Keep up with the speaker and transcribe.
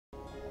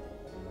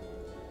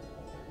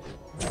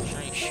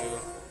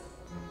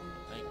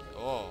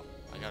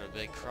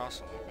big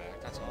cross on my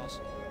back. That's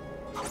awesome.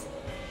 That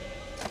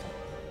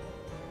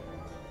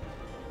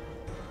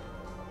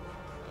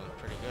looked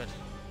pretty good.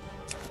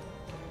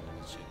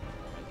 Let's zoom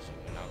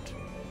out.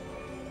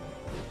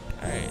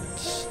 Alright,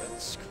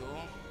 that's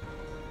cool.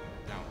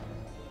 Now.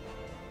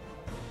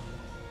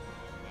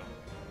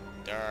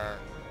 There.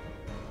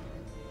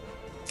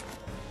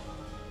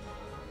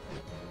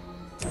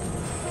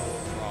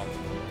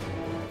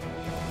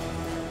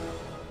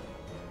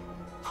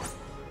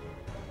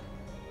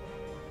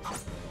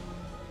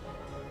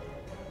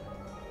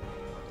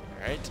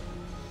 Alright.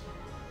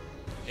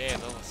 Yeah,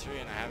 level 3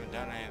 and I haven't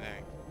done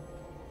anything.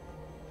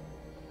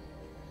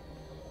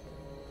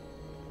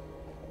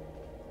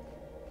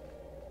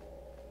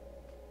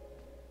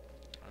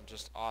 I'm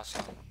just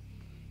awesome.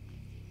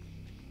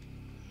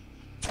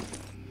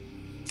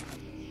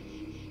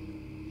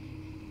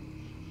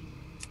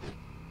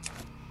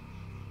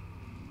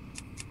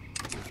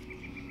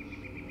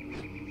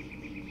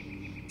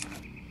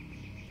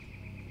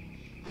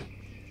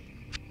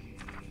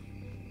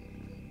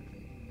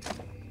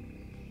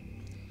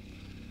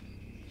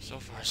 So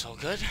far, so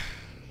good.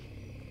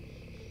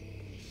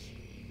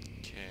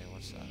 Okay,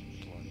 what's that?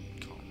 Blood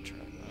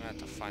contract. I'm gonna have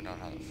to find out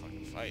how to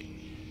fucking fight.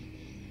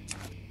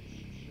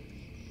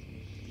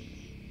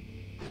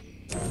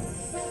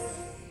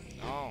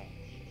 No,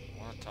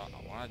 I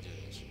wanna do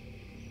this.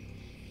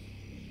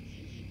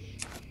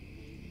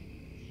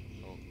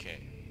 Okay.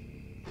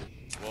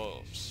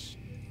 Wolves.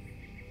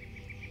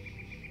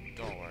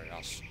 Don't worry,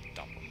 I'll stump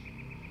them.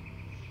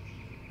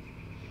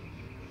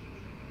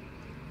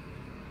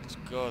 Let's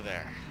go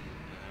there.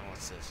 And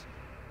what's this?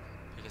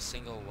 Pick a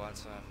single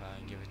once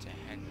and give it to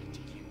Henry to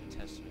keep a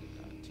testament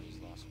to his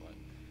lost wife.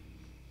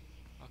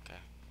 Okay.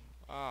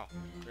 Oh,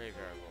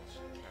 graveyard wolves.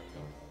 There we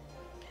go.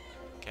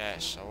 Okay,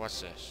 so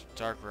what's this?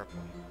 Dark ripple.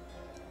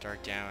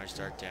 Dark damage,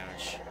 dark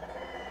damage.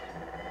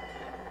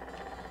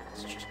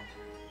 Let's just...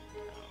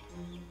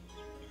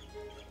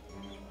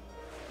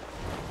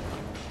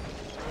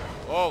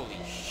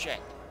 Holy shit!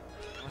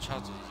 How much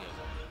health do these guys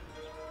have?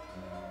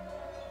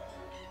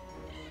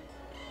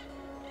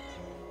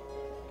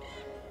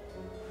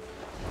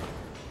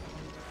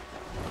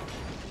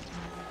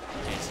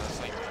 Okay, so that's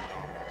like the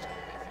normal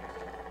attack, I think.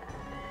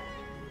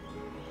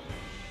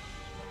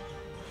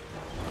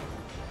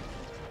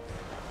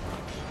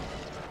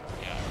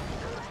 Yeah,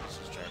 let's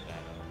just drive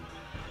that up.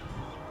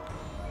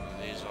 Move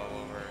these all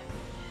over.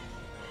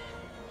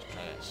 Let's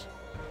try this.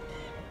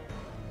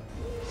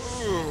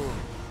 Ooh.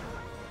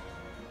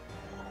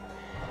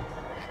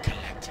 I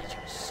collected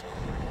your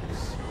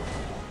souls.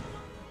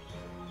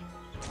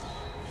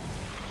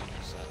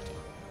 What's that do?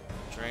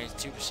 Drains 2%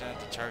 of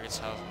the target's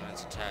health when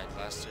it's attacked.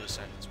 Last 30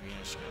 seconds, being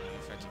extremely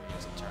effective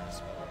against the target's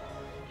movement.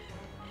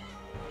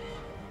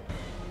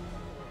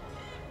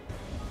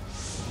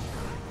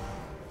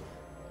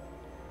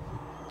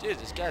 Dude,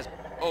 this guy's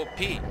OP.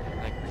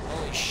 Like,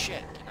 holy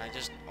shit. Can I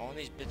just own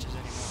these bitches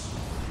anymore?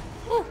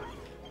 Woo!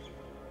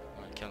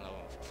 I'm gonna kill that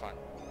one for fun.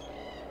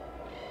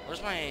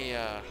 Where's my,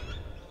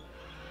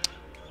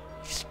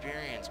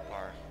 experience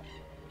bar?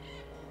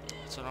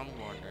 That's what I'm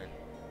wondering.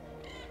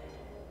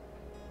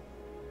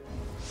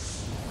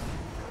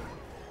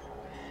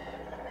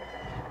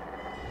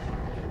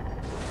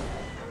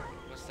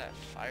 What's that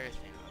fire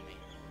thing on me?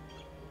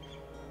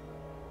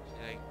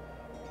 See, like,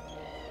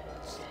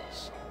 what's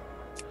this?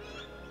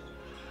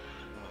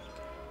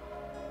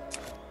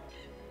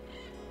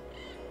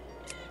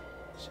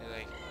 See,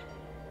 like,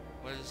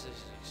 what is this?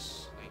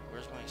 Like,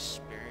 where's my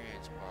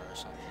experience bar or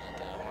something like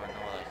that? I want to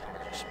know, like, how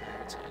much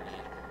experience I need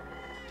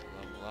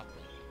to level up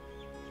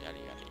and yada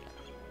yada yada.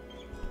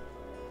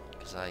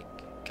 Because I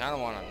kind of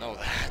want to know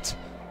that.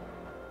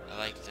 I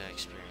like the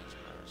experience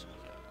bars.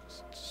 Okay,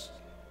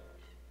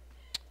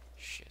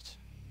 shit.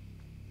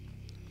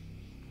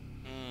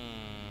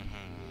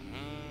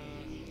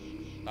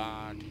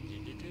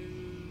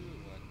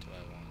 What do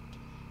I want?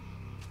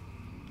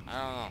 I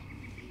don't know.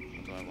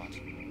 What do I want?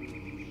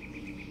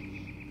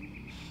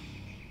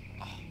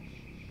 Oh.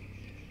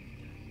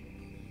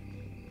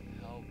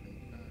 Help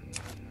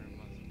her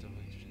month of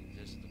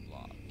this the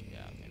blog.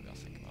 Yeah, maybe I'll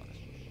think about it.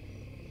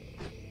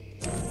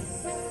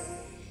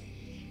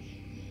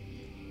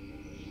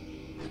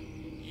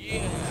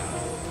 Yeah,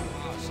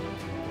 awesome.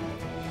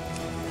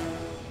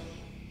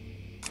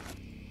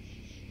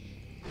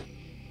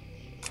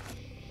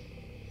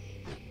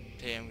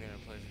 Today I'm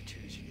gonna play for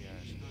 2-3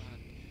 hours.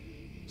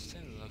 This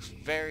thing looks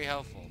very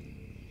helpful.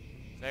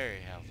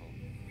 Very helpful.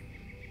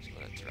 Let's go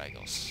to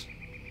Dragos.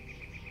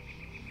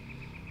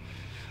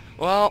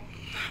 Well,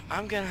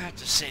 I'm gonna have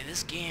to say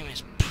this game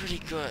is pretty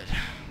good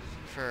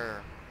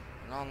for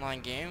an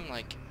online game.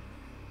 Like,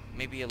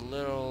 maybe a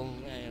little,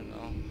 I don't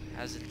know,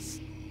 has its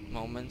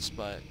moments,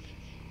 but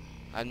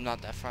I'm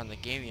not that far in the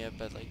game yet.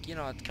 But like, you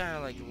know, it's kind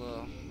of like a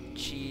little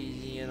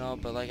cheesy, you know.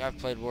 But like, I've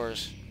played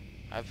worse.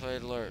 I've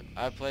played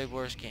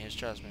worse games.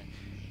 Trust me.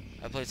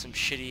 I played some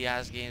shitty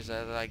ass games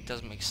that like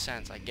doesn't make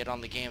sense. I get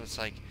on the game, it's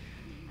like,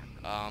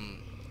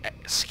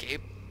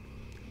 escape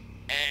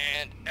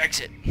and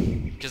exit,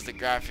 because the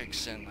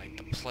graphics and like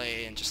the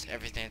play and just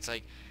everything. It's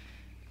like,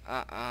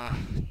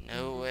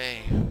 No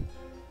way.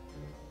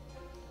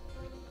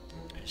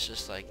 It's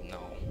just like,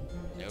 no.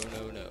 No,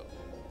 no, no.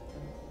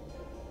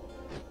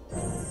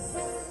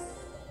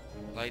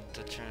 Light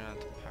to turn on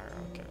the power.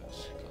 Okay,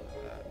 let's go to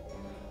that.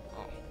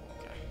 Oh,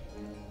 okay.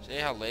 See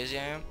how lazy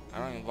I am? I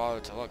don't even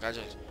bother to look. I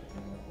just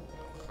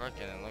click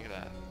it and look at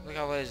that. Look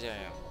how lazy I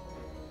am.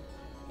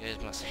 You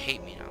guys must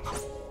hate me now.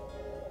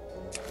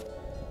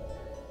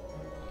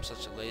 I'm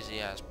such a lazy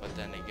ass, but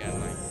then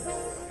again, like,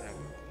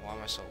 why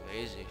am I so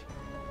lazy?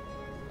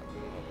 I'm a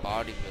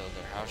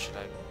bodybuilder.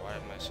 Why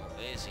am I so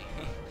lazy?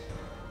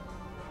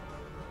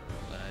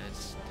 But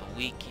it's the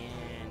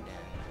weekend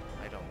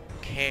and I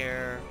don't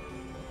care.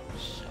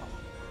 So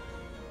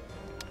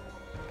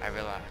I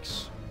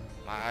relax.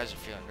 My eyes are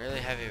feeling really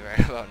heavy right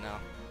about now.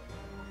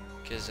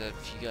 Because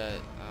if you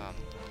got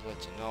what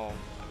to know,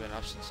 I've been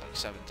up since like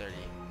 7:30.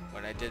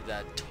 When I did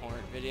that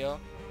torrent video,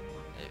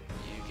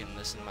 you can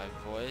listen to my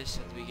voice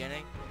at the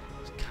beginning.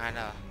 It's kind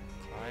of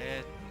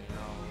quiet, you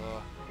know, a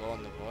little low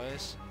in the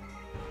voice.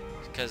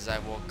 Because I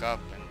woke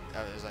up and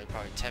it was like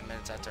probably 10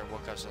 minutes after I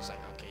woke up, so I was like,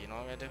 okay, you know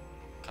what I'm gonna do?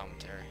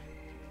 Commentary.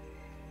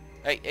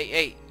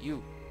 Hey,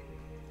 you.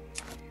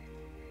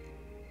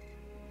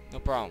 No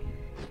problem.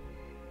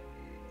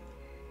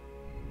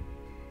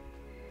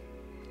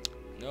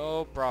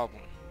 No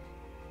problem.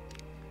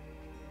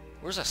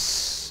 Where's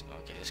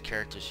okay, this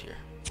character's here.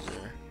 Is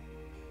there?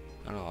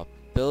 I don't know,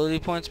 ability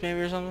points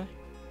maybe or something?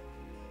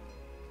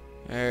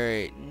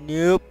 Alright,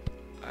 nope.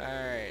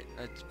 Alright,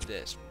 let's do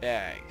this.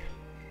 Bag.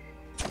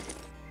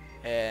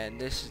 And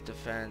this is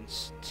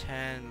defense.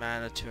 10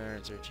 mana,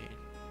 213.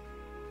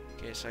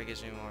 Okay, so that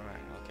gives me more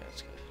mana. Okay,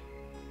 that's good.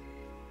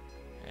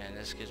 And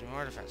this gives me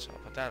more defense, so I'll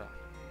put that on.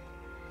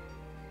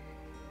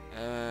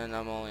 And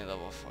I'm only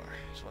level 4.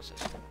 So what's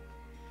this?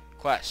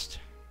 Quest.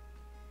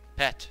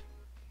 Pet.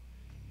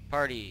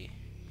 Party.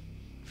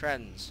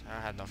 Friends.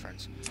 I had no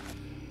friends.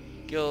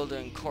 Guild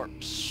and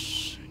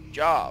corpse.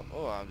 Job.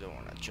 Oh, I don't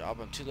want a job.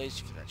 I'm too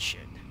lazy for that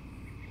shit.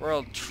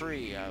 World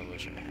tree. I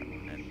wish I had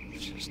one in the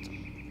system.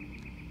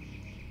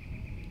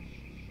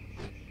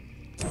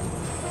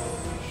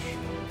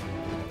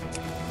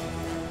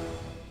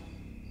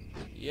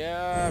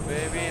 Yeah,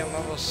 baby, I'm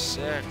level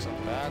 6. I'm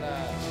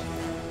badass.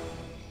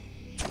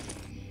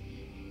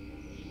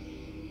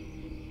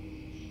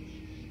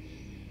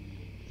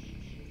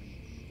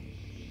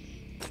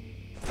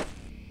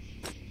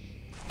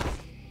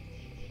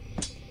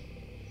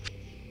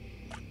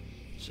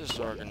 Just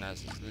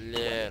organize this a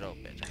little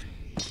bit.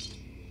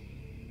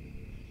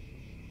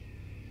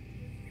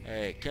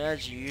 Alright,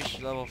 guys, you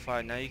reached level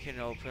 5. Now you can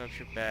open up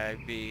your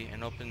bag B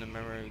and open the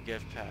memory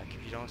gift pack.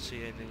 If you don't see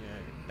it in your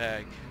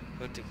bag,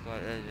 click the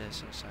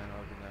this and sign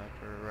open the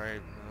upper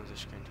right of the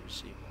screen to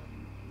receive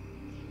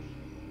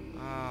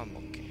one.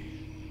 Okay.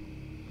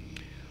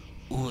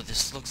 Ooh,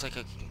 this looks like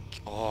a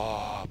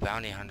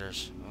bounty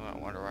hunters. Oh, I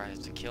wonder why I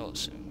have to kill it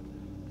soon.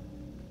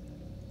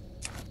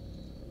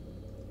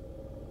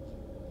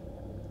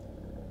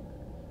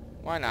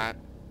 Why not?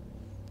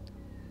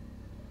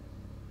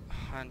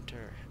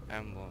 Hunter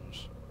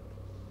emblems.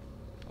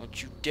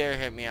 Don't you dare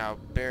hit me, I'll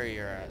bury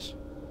your ass.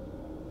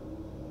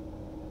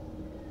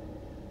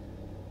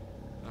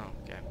 Oh,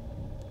 okay.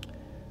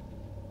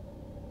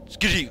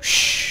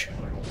 Skadoosh!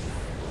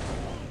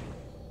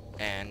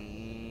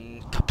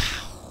 And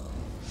kapow!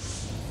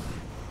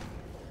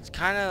 It's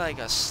kind of like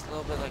a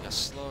little bit like a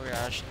slow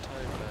reaction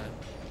type,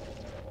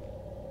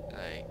 but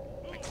like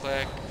I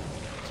click,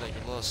 it's like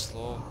a little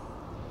slow.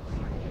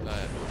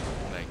 But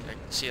like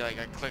see, like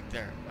I click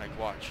there, like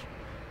watch.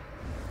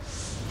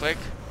 Click,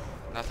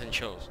 nothing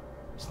shows.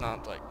 It's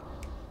not like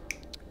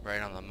right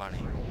on the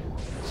money.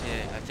 See,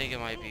 I think it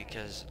might be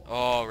because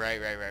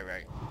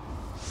right.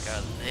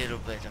 Got a little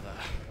bit of a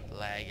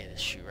lag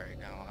issue right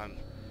now. I'm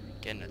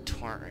getting a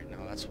torrent right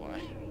now. That's why.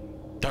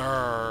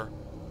 Durr.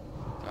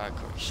 God,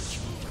 Corey, shit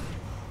you.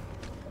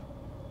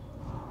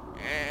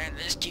 And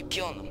just keep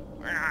killing them.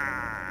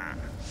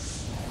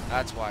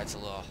 That's why it's a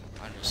little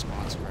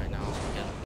unresponsive.